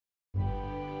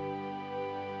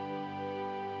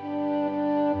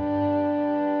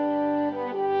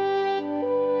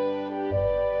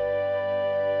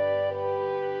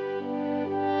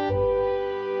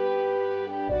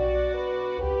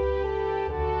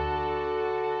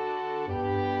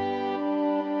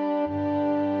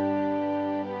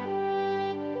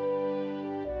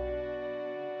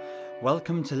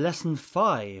Welcome to Lesson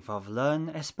 5 of Learn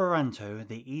Esperanto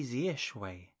the Easy-ish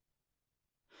Way.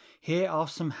 Here are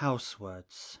some house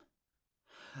words.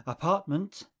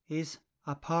 Apartment is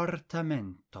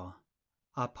apartamento.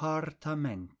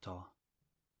 Apartamento.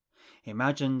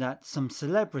 Imagine that some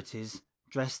celebrities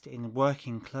dressed in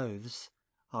working clothes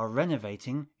are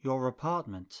renovating your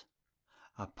apartment.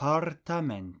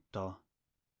 Apartamento.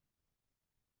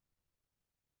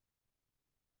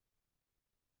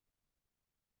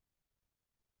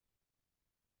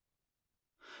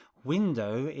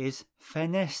 Window is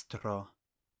fenestro.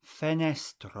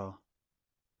 Fenestro.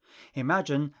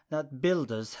 Imagine that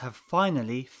builders have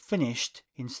finally finished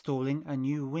installing a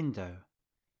new window.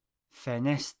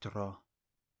 Fenestro.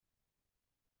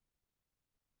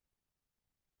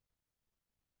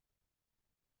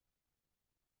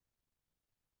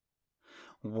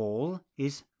 Wall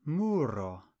is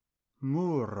muro.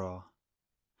 Muro.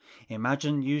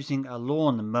 Imagine using a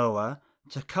lawn mower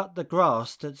to cut the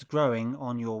grass that's growing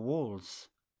on your walls.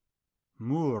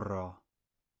 Muro.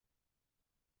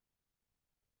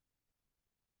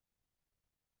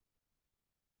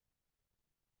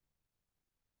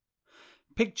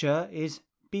 Picture is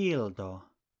bildo.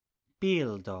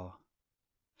 Bildo.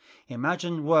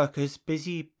 Imagine workers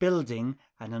busy building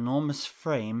an enormous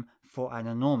frame for an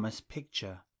enormous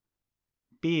picture.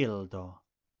 Bildo.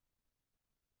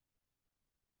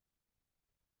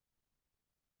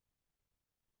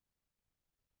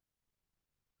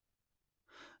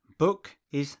 Book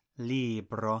is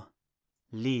libro.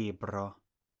 Libro.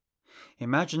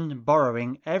 Imagine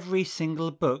borrowing every single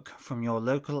book from your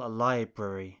local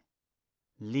library.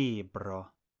 Libro.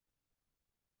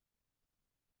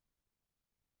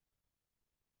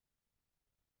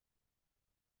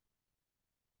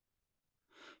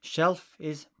 Shelf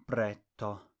is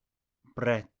breto.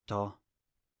 Breto.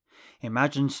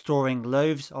 Imagine storing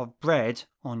loaves of bread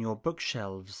on your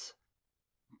bookshelves.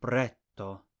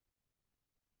 Breto.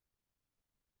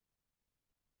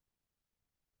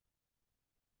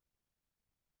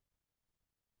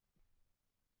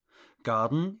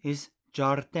 Garden is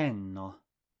ĝardeno.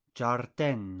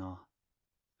 Ĝardeno.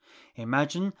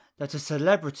 Imagine that a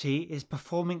celebrity is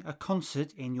performing a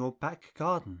concert in your back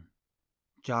garden.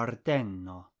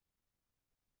 Ĝardeno.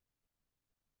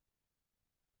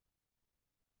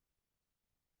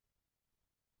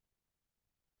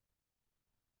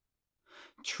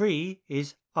 Tree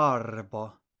is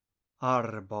arbo.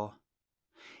 Arbo.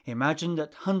 Imagine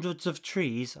that hundreds of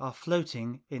trees are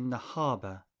floating in the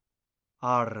harbour.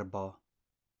 Arbo.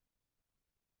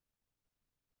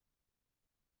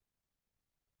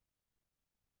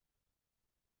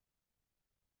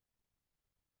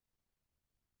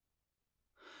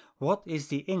 What is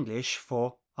the English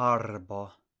for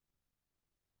arbo?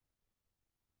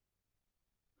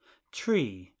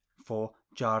 Tree for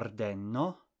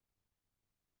ĝardeno.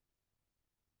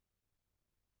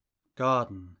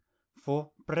 Garden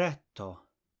for breto.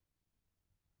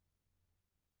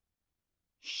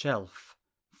 Shelf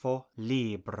for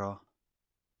libro.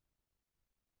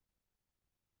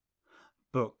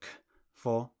 Book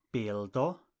for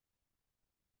bildo.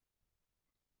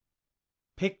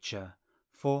 Picture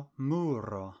for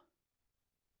muro.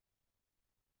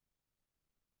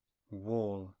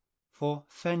 Wall for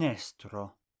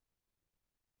fenestro.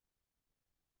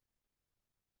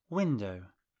 Window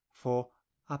for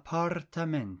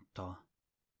apartamento.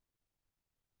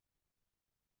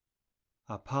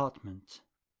 Apartment.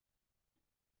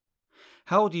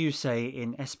 How do you say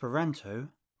in Esperanto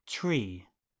tree?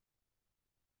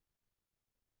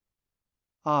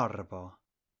 Arbo.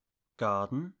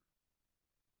 Garden.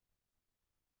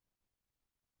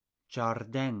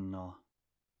 Ĝardeno.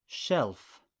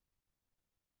 Shelf.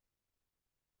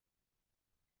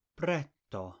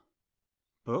 Breto.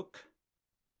 Book.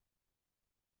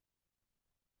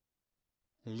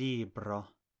 Libro.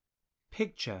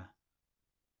 Picture.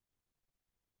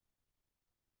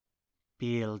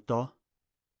 Bildo.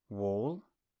 Wall.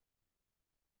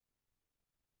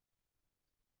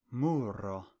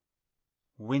 Muro.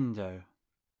 Window.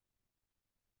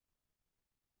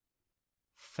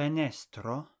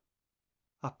 Fenestro.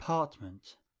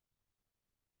 Apartment.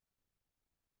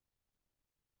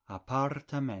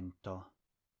 Apartamento.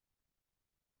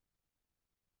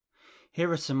 Here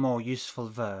are some more useful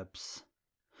verbs.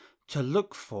 To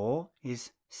look for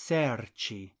is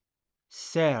serĉi.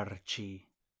 Serĉi.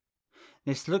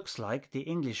 This looks like the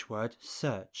English word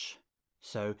search.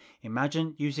 So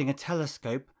imagine using a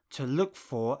telescope to look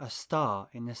for a star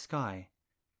in the sky.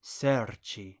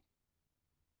 Serĉi.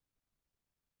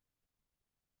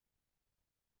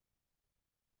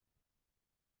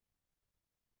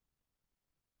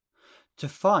 To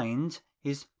find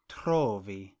is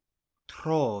trovi,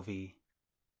 trovi.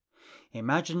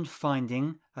 Imagine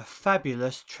finding a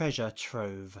fabulous treasure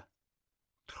trove.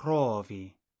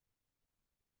 Trovi.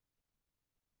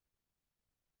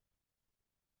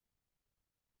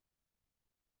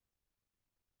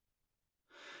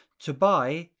 To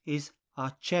buy is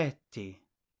aĉeti,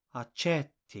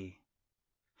 aĉeti.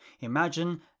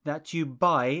 Imagine that you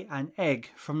buy an egg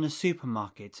from the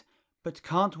supermarket but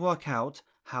can't work out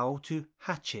how to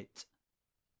hatch it.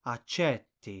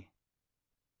 Aĉeti.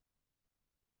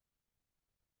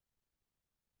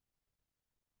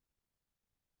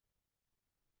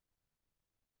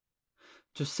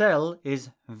 To sell is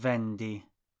vendi,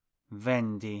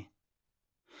 vendi.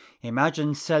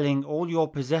 Imagine selling all your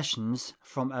possessions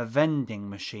from a vending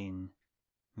machine.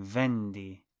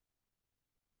 Vendi.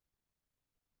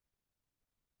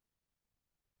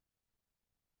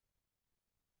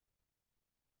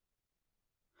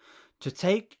 To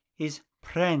take is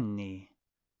preni,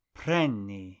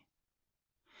 preni.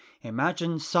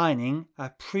 Imagine signing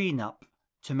a prenup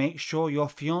to make sure your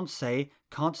fiancé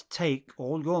can't take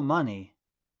all your money.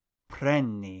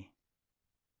 Preni.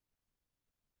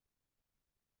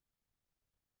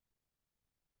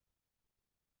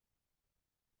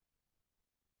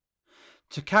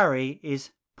 To carry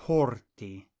is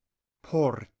porti,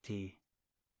 porti.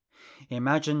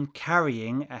 Imagine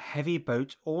carrying a heavy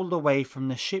boat all the way from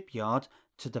the shipyard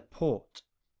to the port.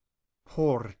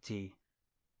 Porti.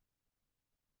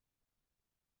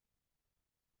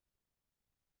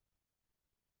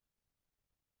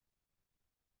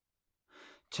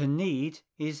 To need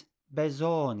is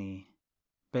bezoni,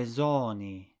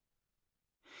 bezoni.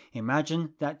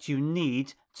 Imagine that you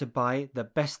need to buy the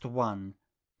best one,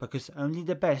 because only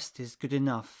the best is good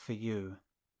enough for you.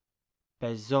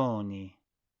 Bezoni.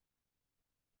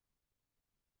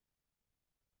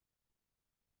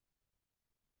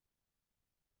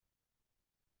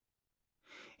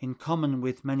 In common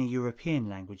with many European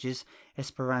languages,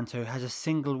 Esperanto has a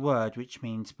single word which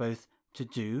means both to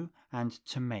do and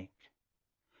to make.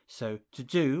 So to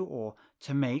do or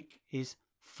to make is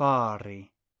fari,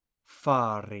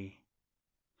 fari.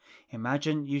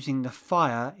 Imagine using the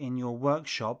fire in your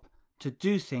workshop to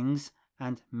do things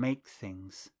and make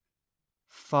things.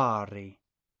 Fari.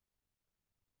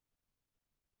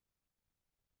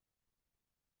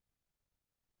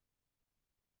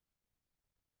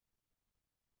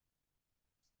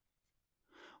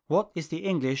 What is the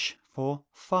English for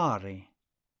fari?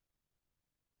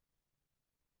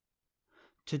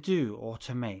 To do or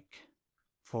to make.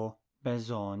 For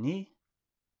bezoni.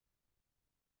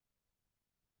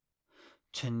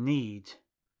 To need.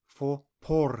 For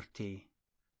porti.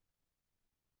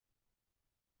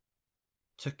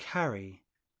 To carry.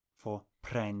 For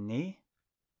preni.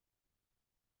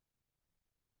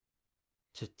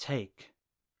 To take.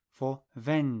 For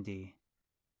vendi.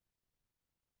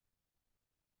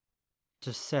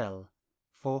 To sell.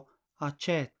 For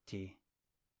aĉeti.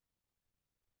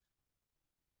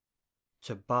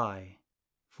 To buy.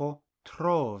 For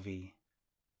trovi.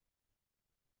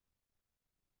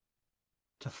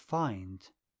 To find.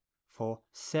 For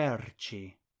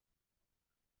serĉi.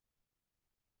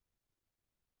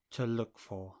 To look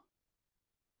for.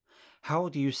 How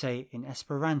do you say in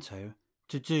Esperanto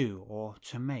to do or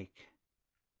to make?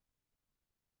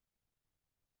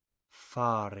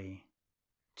 Fari.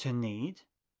 To need.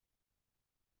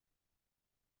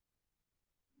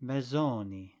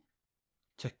 Bezoni.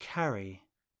 To carry.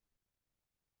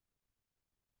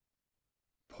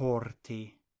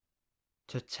 Porti.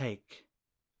 To take.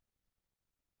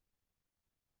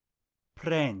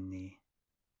 Preni.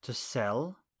 To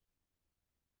sell.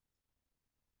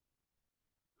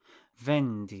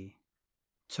 Vendi.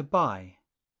 To buy.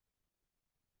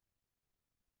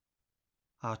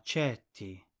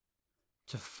 Aĉeti.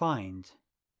 To find.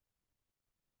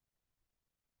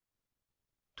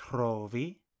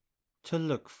 Trovi. To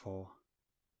look for.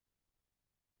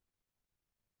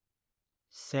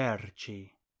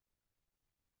 Serĉi.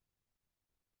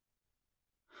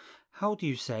 How do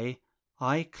you say,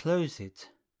 I close it?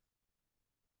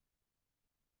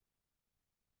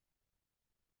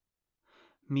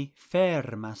 Mi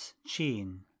fermas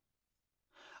ĝin.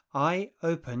 I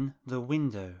open the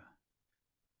window.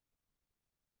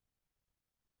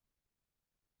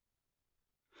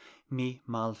 Mi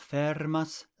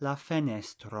malfermas la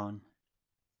fenestron.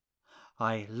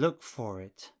 I look for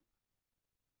it.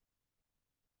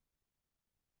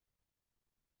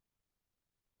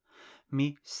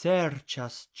 Mi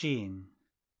serĉas ĝin.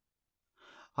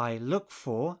 I look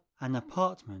for an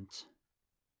apartment.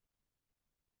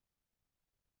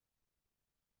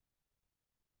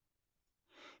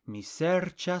 Mi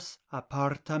serĉas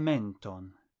apartamenton.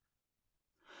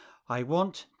 I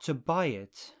want to buy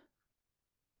it.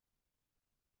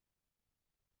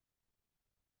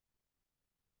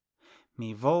 Mi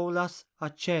volas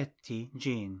aĉeti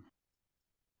ĝin.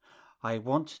 I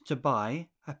want to buy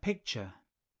a picture.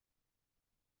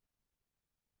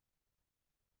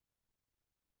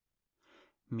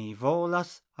 Mi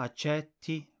volas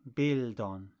aĉeti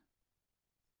bildon.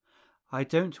 I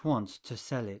don't want to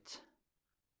sell it.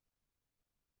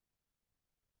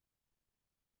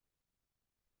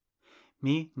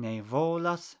 Mi ne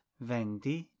volas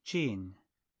vendi ĝin.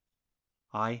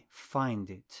 I find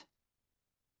it.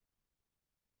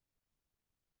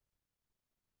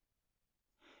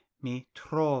 Mi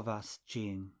trovas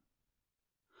ĝin.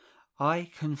 I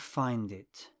can find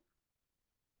it.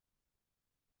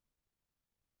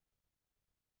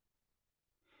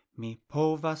 Mi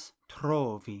povas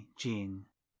trovi ĝin.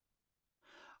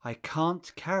 I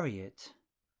can't carry it.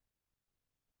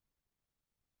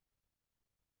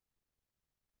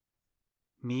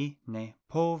 Mi ne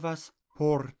povas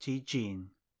porti ĝin.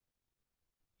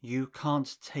 You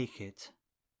can't take it.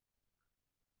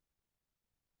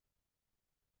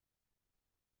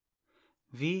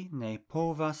 Vi ne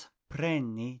povas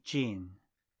preni ĝin.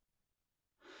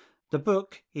 The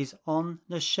book is on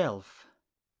the shelf.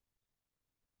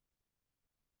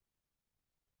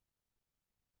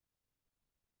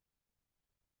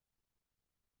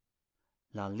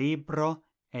 La libro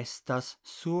estas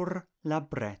sur la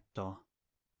breto.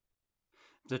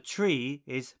 The tree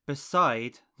is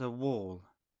beside the wall.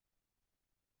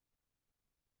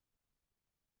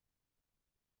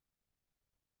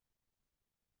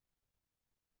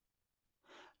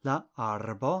 La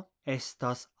arbo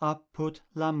estas apud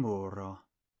la muro.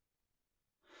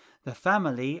 The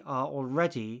family are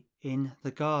already in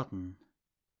the garden.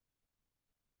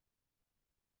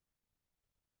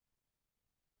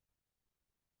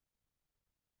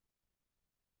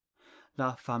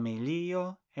 La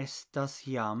familio estas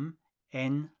jam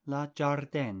en la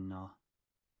ĝardeno.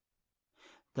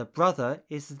 The brother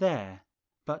is there,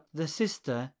 but the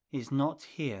sister is not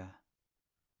here.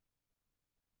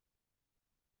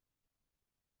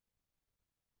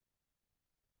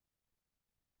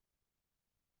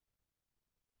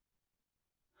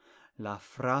 La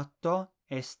frato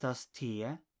estas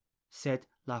tie, sed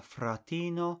la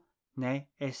fratino ne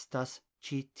estas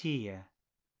ĉi tie.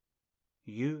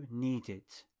 You need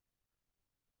it.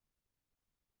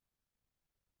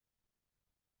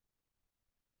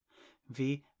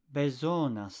 Vi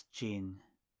bezonas ĝin.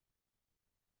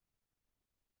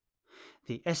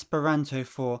 The Esperanto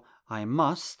for I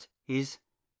must is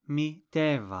mi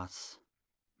devas.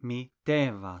 Mi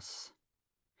devas.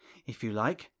 If you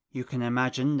like, you can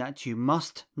imagine that you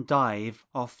must dive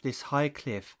off this high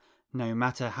cliff, no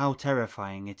matter how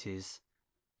terrifying it is.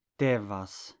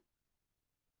 Devas.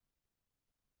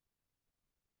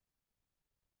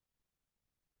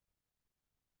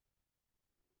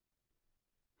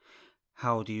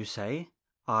 How do you say,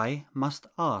 I must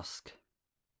ask?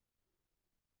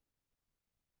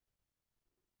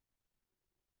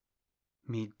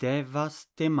 Mi devas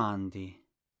demandi.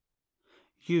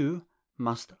 You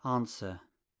must answer.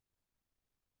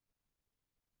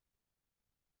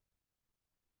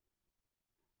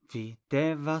 Vi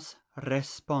devas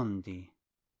respondi.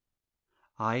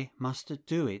 I must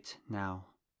do it now.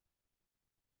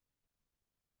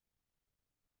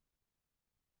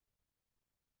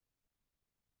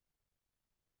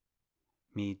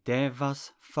 Mi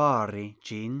devas fari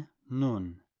ĝin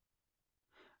nun.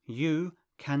 You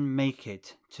can make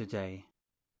it today.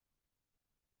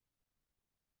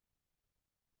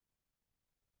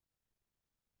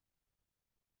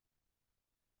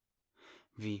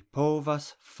 Vi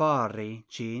povas fari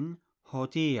ĝin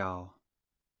hodiaŭ.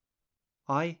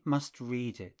 I must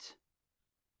read it.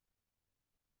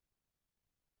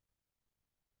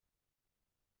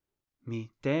 Mi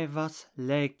devas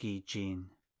legi ĝin.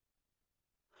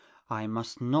 I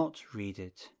must not read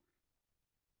it.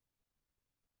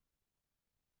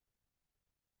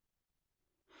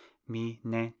 Mi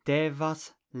ne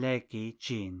devas legi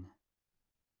ĝin.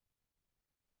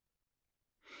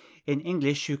 In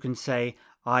English you can say,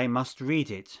 I must read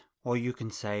it, or you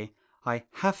can say, I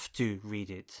have to read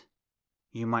it.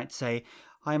 You might say,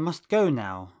 I must go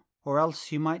now, or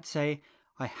else you might say,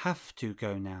 I have to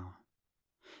go now.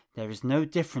 There is no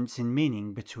difference in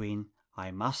meaning between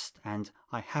I must and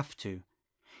I have to.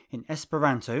 In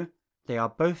Esperanto, they are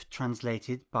both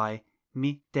translated by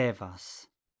mi devas.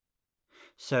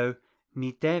 So,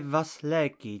 mi devas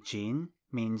legi ĝin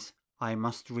means I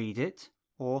must read it,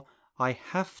 or I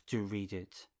have to read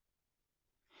it.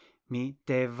 Mi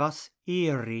devas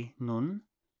iri nun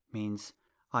means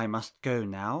I must go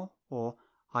now or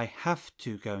I have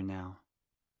to go now.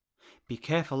 Be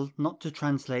careful not to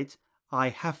translate I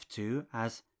have to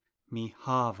as mi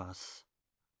havas.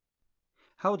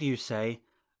 How do you say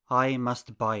I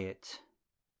must buy it?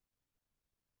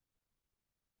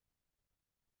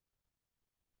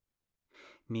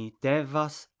 Mi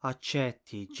devas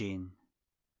aĉeti ĝin.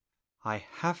 I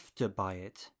have to buy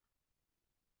it.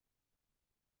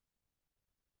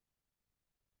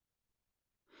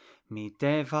 Mi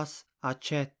devas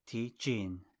aĉeti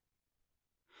ĝin.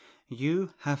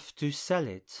 You have to sell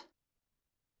it.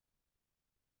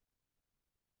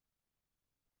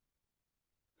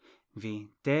 Vi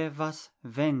devas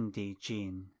vendi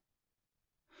ĝin.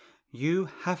 You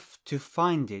have to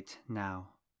find it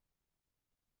now.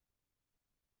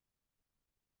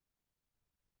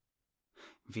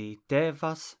 Vi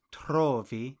devas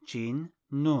trovi ĝin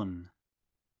nun.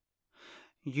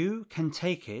 You can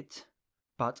take it,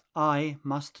 but I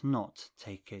must not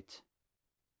take it.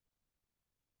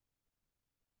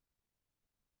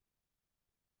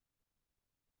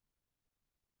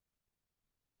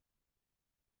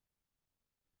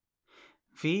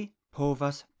 Vi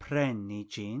povas preni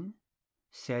ĝin,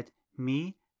 sed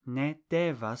mi ne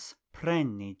devas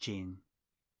preni ĝin.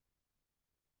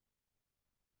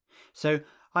 So,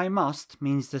 I must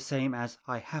means the same as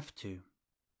I have to.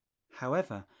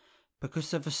 However,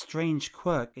 because of a strange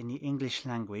quirk in the English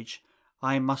language,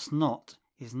 I must not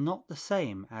is not the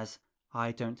same as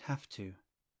I don't have to.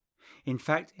 In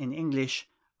fact, in English,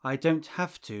 I don't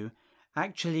have to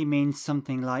actually means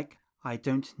something like I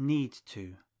don't need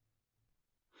to.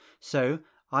 So,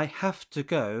 I have to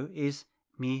go is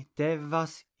mi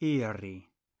devas iri,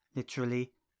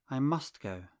 literally, I must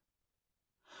go.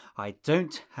 I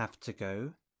don't have to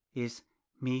go is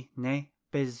mi ne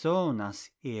bezonas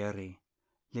iri,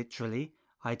 literally,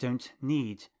 I don't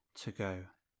need to go.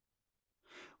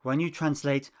 When you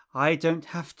translate I don't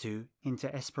have to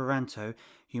into Esperanto,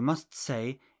 you must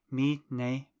say mi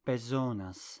ne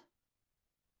bezonas.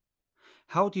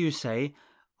 How do you say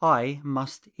I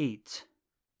must eat?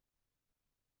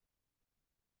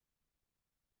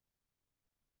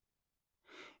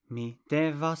 Mi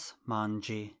devas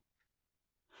manĝi.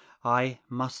 I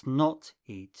must not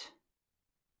eat.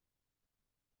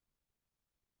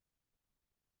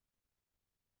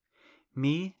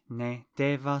 Mi ne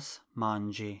devas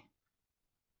manĝi.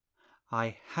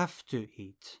 I have to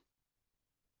eat.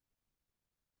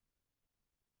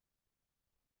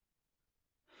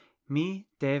 Mi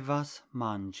devas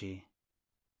manĝi.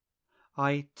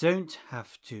 I don't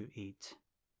have to eat.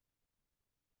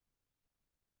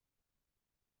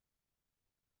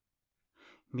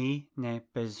 Mi ne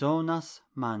bezonas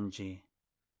manĝi.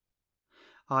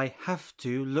 I have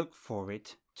to look for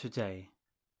it today.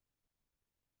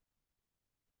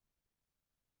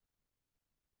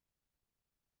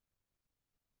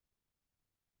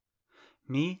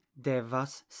 Mi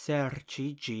devas serĉi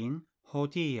ĝin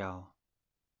hodiaŭ.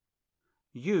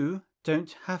 You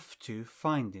don't have to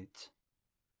find it.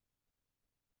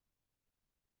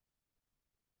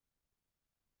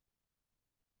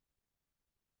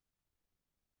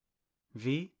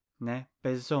 Vi ne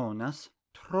bezonas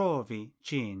trovi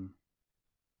ĝin.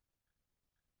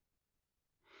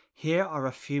 Here are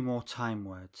a few more time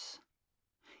words.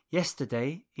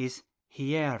 Yesterday is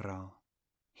hieraŭ.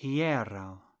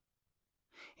 Hieraŭ.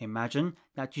 Imagine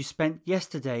that you spent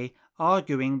yesterday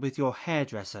arguing with your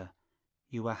hairdresser.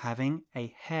 You were having a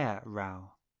hair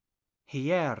row.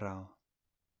 Hieraŭ.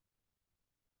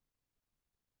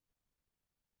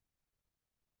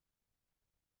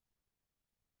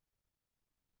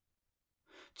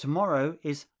 Tomorrow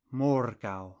is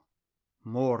morgaŭ.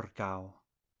 Morgaŭ.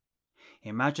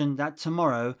 Imagine that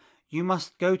tomorrow you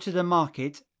must go to the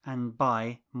market and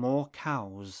buy more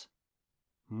cows.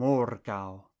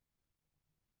 Morgaŭ.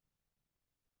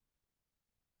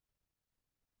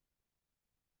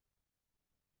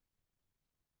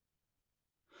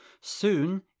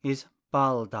 Soon is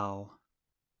baldaŭ.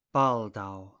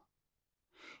 Baldaŭ.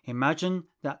 Imagine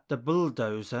that the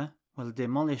bulldozer will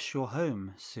demolish your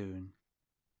home soon.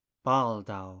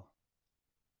 Baldaŭ.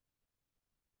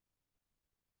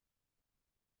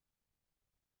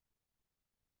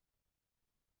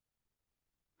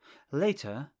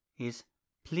 Later is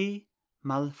pli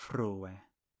malfrue.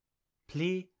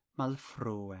 Pli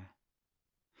malfrue.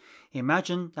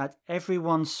 Imagine that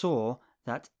everyone saw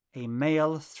that a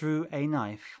male threw a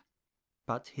knife,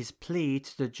 but his plea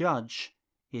to the judge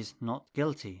is not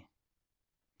guilty.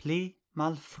 Pli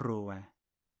malfrue.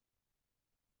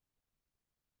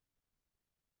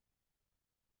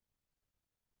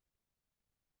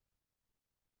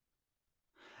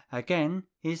 again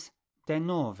is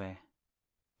denove,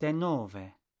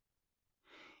 denove.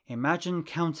 Imagine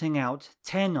counting out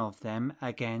 10 of them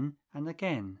again and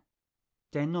again.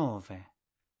 Denove.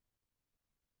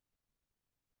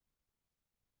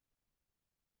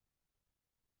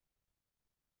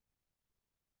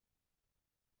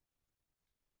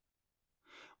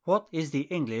 What is the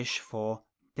English for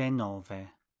denove?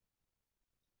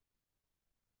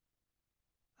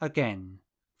 Again,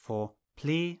 for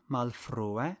pli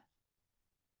malfrue.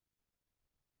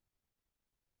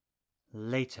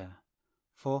 Later,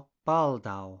 for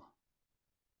baldaŭ.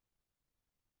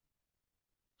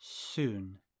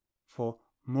 Soon, for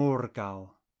morgaŭ.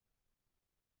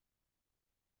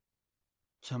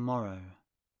 Tomorrow,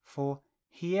 for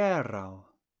hieraŭ.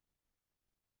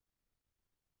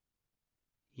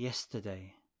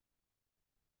 Yesterday.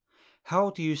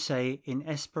 How do you say in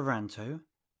Esperanto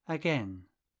again?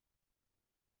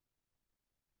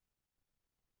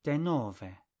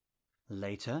 Denove.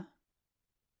 Later.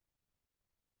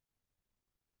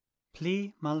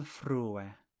 Pli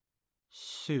malfrue.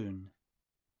 Soon.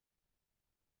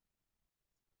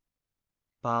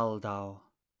 Baldaŭ.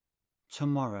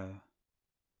 Tomorrow.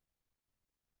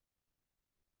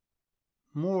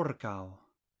 Morgaŭ.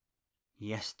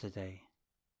 Yesterday.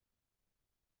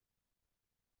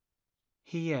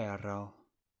 Hieraŭ.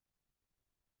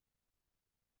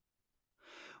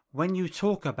 When you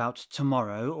talk about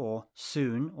tomorrow or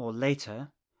soon or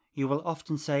later, you will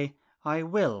often say, I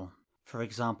will. For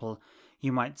example,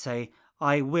 you might say,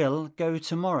 I will go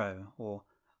tomorrow, or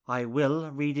I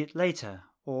will read it later,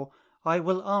 or I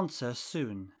will answer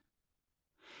soon.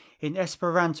 In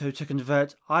Esperanto, to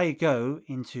convert I go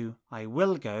into I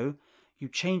will go, you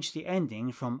change the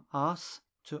ending from as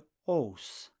to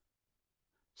os.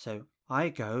 So I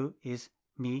go is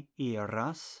mi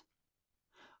iras.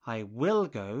 I will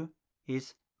go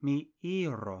is mi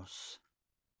iros.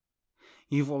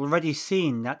 You've already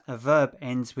seen that a verb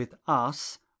ends with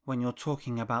as when you're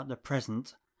talking about the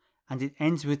present, and it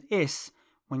ends with is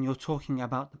when you're talking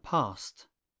about the past.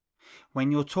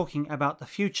 When you're talking about the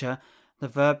future, the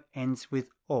verb ends with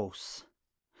os.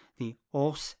 The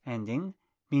os ending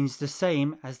means the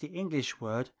same as the English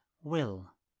word will.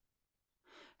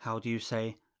 How do you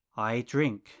say, I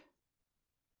drink?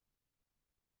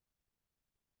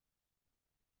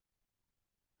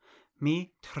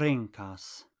 Mi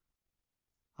trinkas.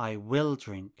 I will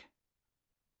drink.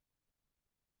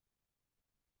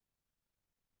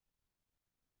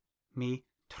 Mi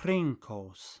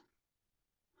trinkos.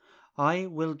 I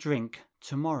will drink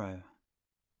tomorrow.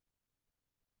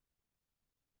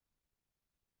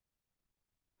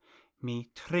 Mi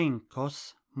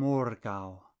trinkos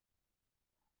morgaŭ.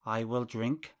 I will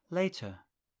drink later.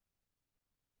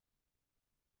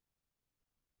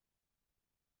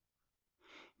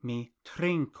 Mi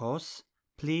trinkos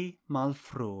pli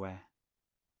malfrue.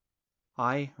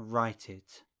 I write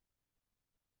it.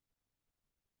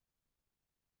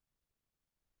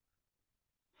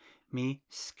 Mi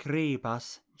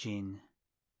skribas ĝin.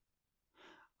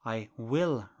 I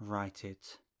will write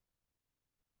it.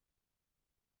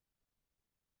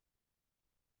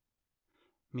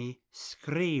 Mi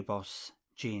skribos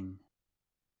ĝin.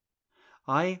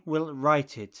 I will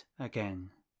write it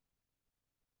again.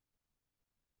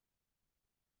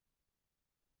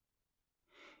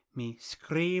 Mi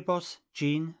skribos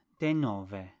ĝin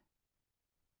denove.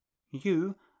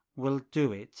 You will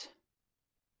do it.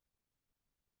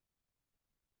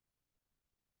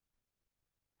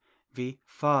 Vi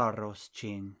faros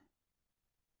ĝin.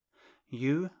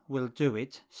 You will do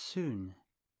it soon.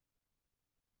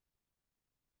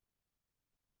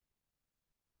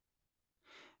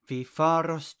 Vi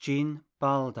faros ĝin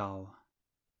baldaŭ.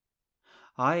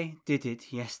 I did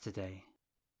it yesterday.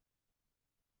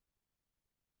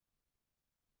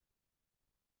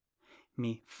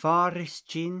 Mi faris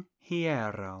ĝin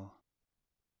hieraŭ.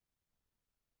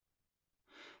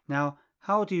 Now,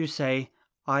 how do you say,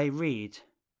 I read?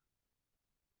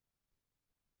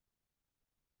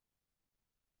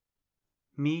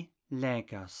 Mi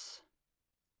legas.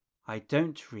 I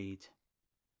don't read.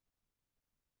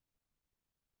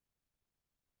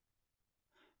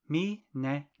 Mi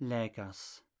ne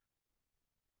legas.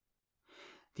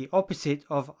 The opposite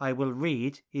of I will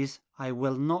read is I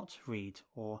will not read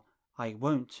or I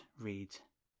won't read.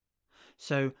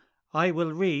 So I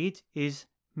will read is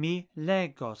mi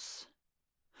legos.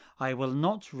 I will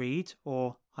not read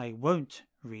or I won't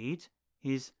read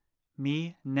is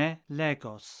mi ne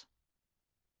legos.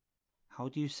 How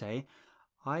do you say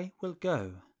I will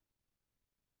go?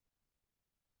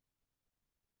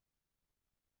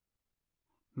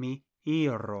 Mi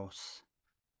iros.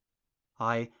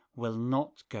 I will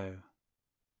not go.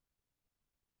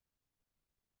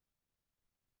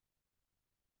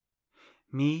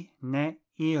 Mi ne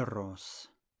iros.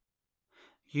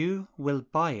 You will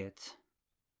buy it.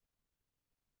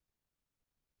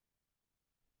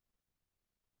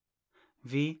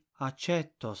 Vi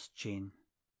aĉetos ĝin.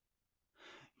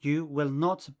 You will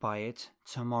not buy it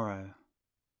tomorrow.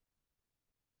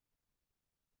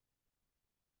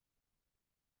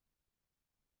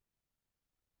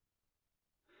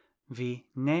 Vi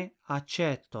ne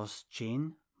aĉetos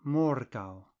ĝin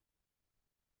morgaŭ.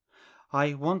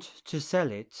 I want to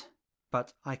sell it,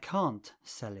 but I can't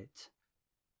sell it.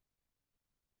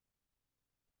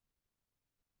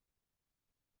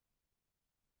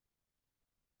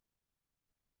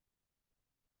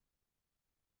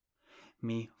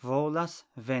 Mi volas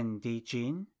vendi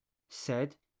ĝin,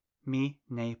 sed mi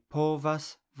ne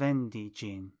povas vendi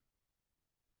ĝin.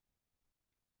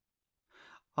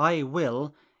 I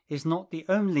will is not the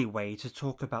only way to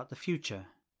talk about the future.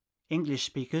 English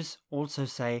speakers also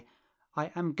say,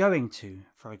 I am going to,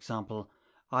 for example,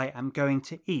 I am going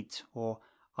to eat, or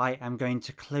I am going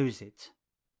to close it.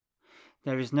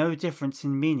 There is no difference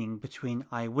in meaning between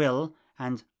I will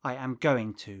and I am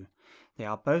going to. They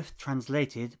are both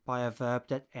translated by a verb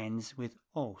that ends with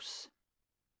os.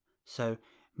 So,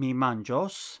 mi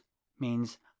manĝos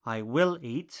means I will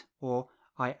eat or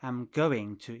I am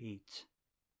going to eat.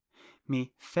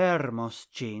 Mi fermos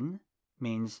ĝin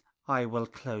means I will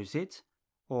close it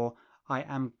or I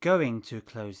am going to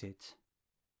close it.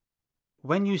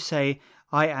 When you say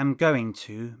I am going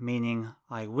to, meaning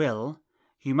I will,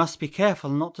 you must be careful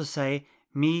not to say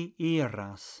mi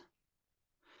iras.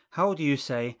 How do you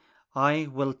say I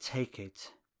will take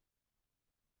it?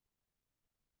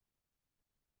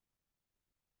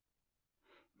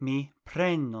 Mi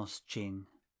prenos ĝin.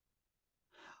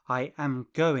 I am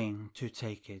going to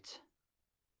take it.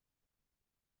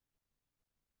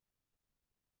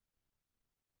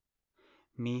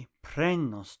 Mi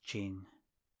prenos ĝin.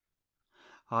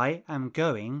 I am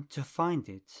going to find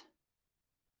it.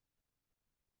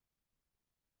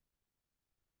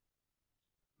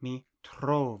 Mi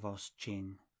trovos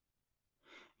ĝin.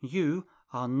 You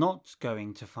are not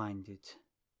going to find it.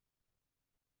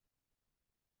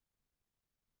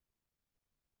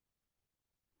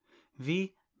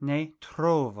 Vi ne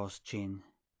trovos ĝin.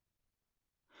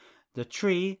 The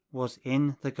tree was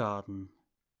in the garden.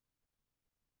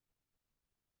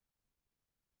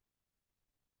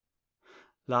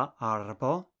 La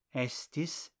arbo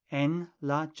estis en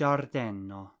la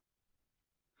ĝardeno.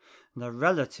 The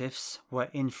relatives were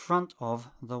in front of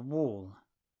the wall.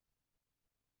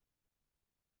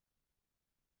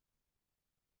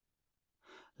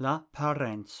 La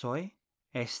parencoj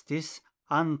estis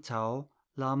antaŭ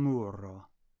la muro.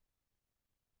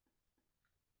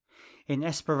 In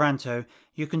Esperanto,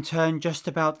 you can turn just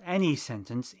about any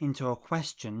sentence into a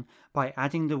question by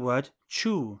adding the word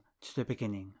ĉu to the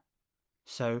beginning.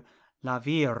 So, la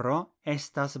viro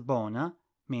estas bona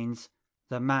means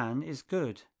the man is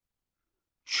good.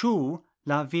 Ĉu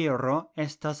la viro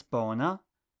estas bona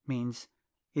means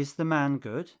is the man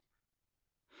good?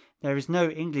 There is no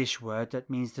English word that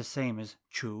means the same as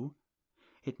ĉu.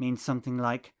 It means something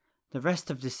like the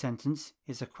rest of this sentence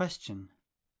is a question.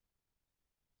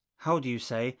 How do you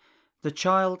say the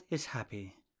child is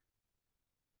happy?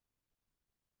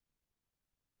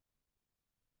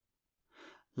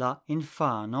 La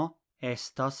infano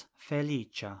estas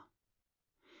feliĉa.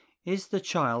 Is the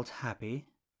child happy?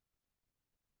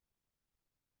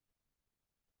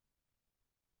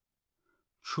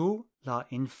 Ĉu la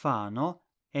infano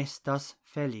estas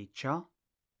feliĉa?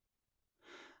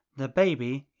 The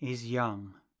baby is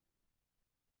young.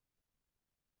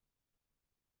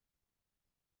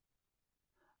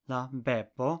 La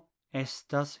bebo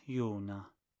estas juna.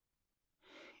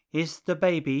 Is the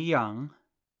baby young?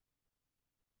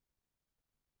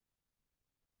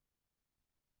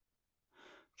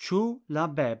 Ĉu la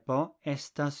bebo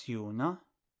estas juna?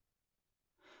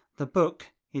 The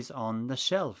book is on the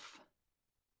shelf.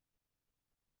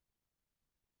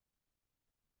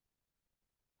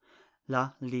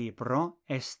 La libro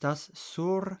estas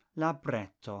sur la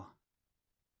breto.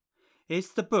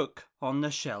 Is the book on the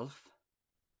shelf?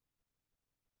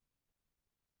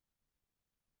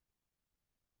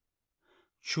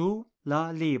 Ĉu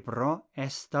la libro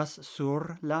estas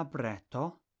sur la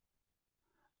breto?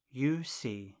 You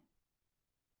see.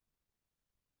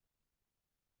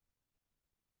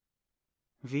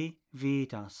 Vi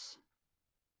vidas.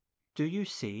 Do you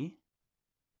see?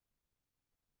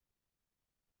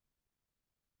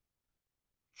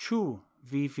 Ĉu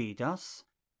vi vidas?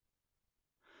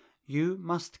 You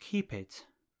must keep it.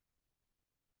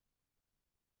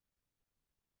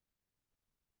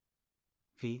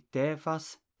 Vi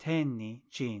devas teni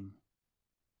ĝin.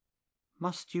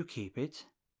 Must you keep it?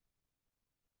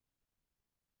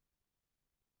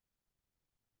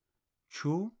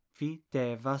 Ĉu vi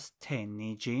devas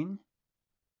teni ĝin?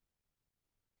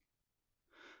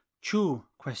 Ĉu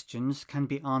questions can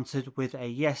be answered with a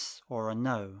yes or a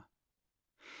no.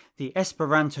 The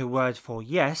Esperanto word for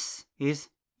yes is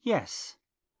yes,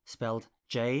 spelled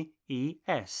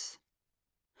J-E-S.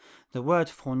 The word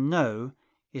for no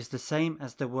is the same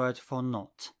as the word for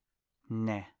not,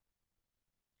 ne.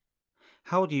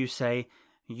 How do you say,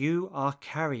 you are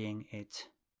carrying it?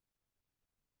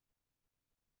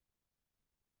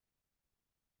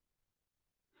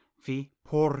 Vi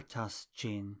portas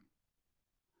ĝin.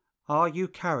 Are you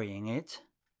carrying it?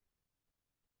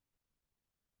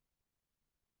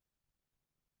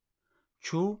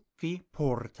 Ĉu vi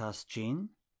portas ĝin?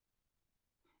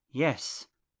 Yes,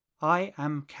 I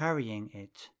am carrying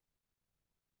it.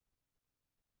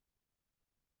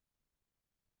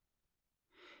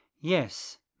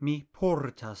 Yes, mi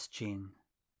portas ĝin.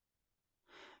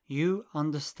 You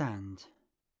understand.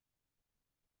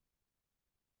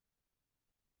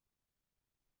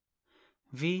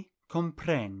 Vi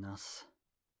komprenas.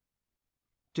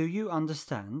 Do you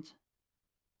understand?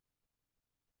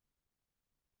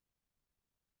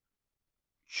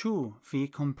 Ĉu vi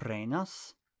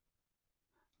komprenas?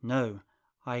 No,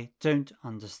 I don't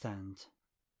understand.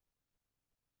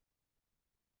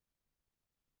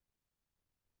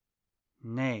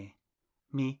 Ne,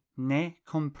 mi ne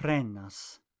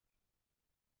komprenas.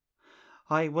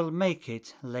 I will make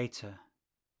it later.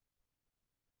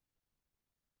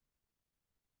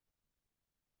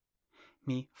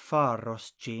 Mi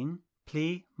faros ĝin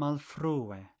pli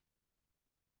malfrue.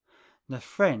 The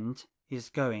friend is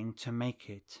going to make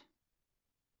it.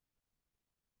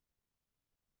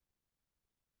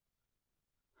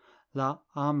 La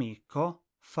amiko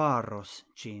faros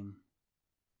ĝin.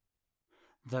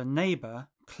 The neighbor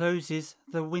closes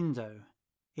the window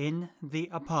in the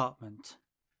apartment.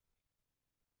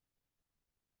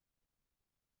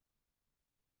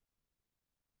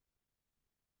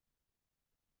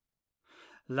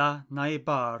 La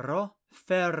najbaro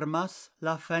fermas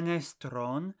la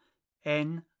fenestron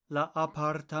en la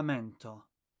apartamento.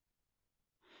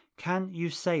 Can you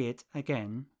say it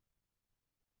again?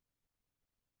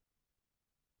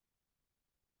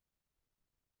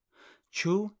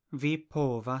 Ĉu vi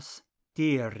povas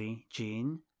diri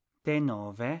ĝin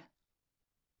denove?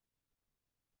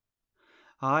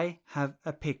 I have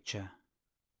a picture.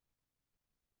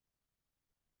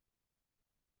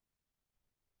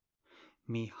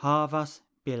 Mi havas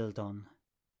bildon.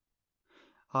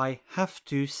 I have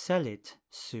to sell it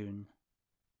soon.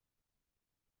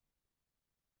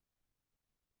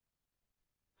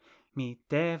 Mi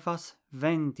devas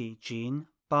vendi ĝin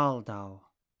baldaŭ.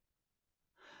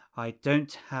 I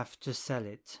don't have to sell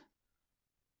it.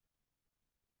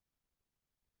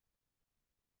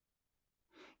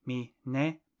 Mi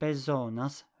ne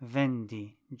bezonas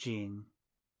vendi ĝin.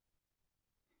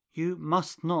 You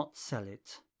must not sell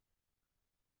it.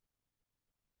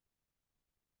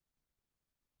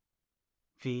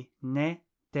 Vi ne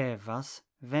devas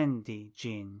vendi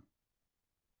ĝin.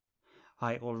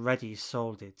 I already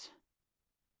sold it.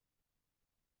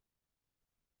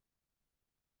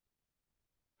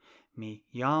 Mi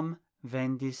jam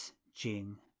vendis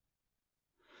ĝin.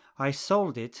 I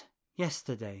sold it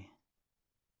yesterday.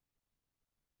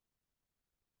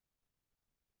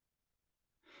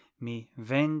 Mi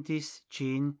vendis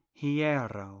ĝin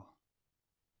hieraŭ.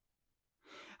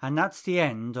 And that's the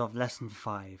end of lesson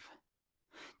 5.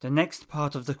 The next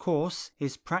part of the course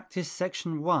is practice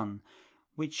section 1,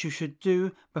 which you should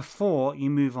do before you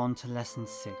move on to lesson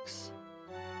 6.